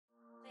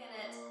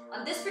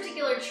On this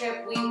particular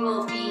trip, we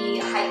will be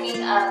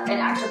hiking up an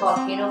active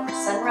volcano for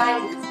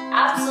sunrise. It's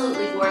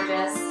absolutely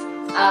gorgeous.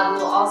 We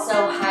will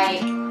also hike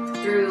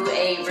through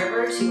a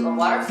river to a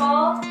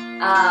waterfall.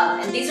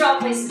 And these are all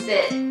places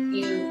that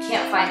you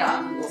can't find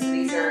on Google, so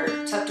these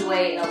are tucked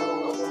away in a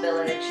little local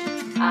village.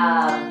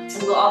 And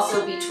we'll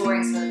also be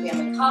touring some of the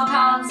family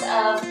compounds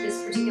of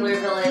this particular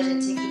village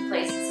and taking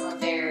place in some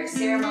of their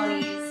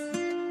ceremonies.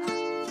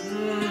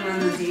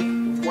 The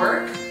deep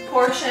work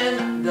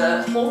portion,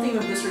 the whole theme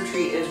of this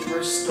retreat is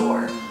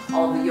restore.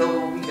 All of the yoga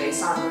will be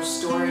based on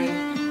restoring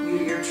you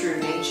to your true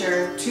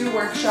nature. 2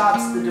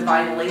 workshops, the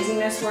Divine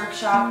Laziness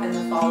workshop and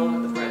the Follow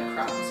the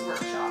Breadcrumbs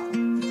workshop.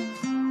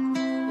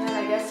 Yeah, and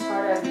I guess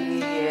part of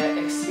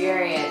the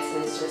experience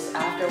is just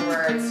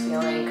afterwards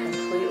feeling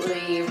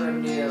completely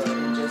renewed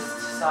and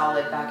just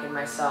solid back in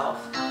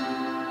myself.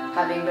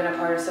 Having been a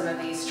part of some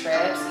of these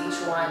trips,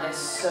 each one is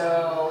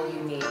so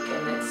unique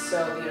and it's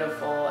so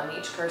beautiful, and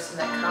each person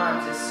that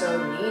comes is so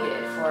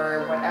needed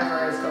for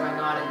whatever is going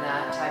on in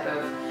that type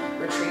of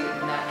retreat,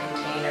 in that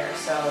container.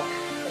 So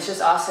it's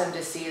just awesome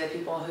to see the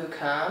people who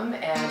come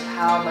and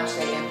how much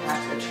they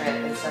impact the trip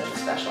in such a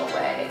special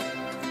way.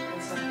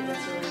 And so I think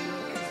that's really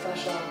unique and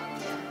special.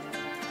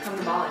 Come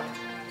to Bali.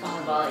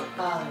 Bali.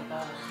 Bali.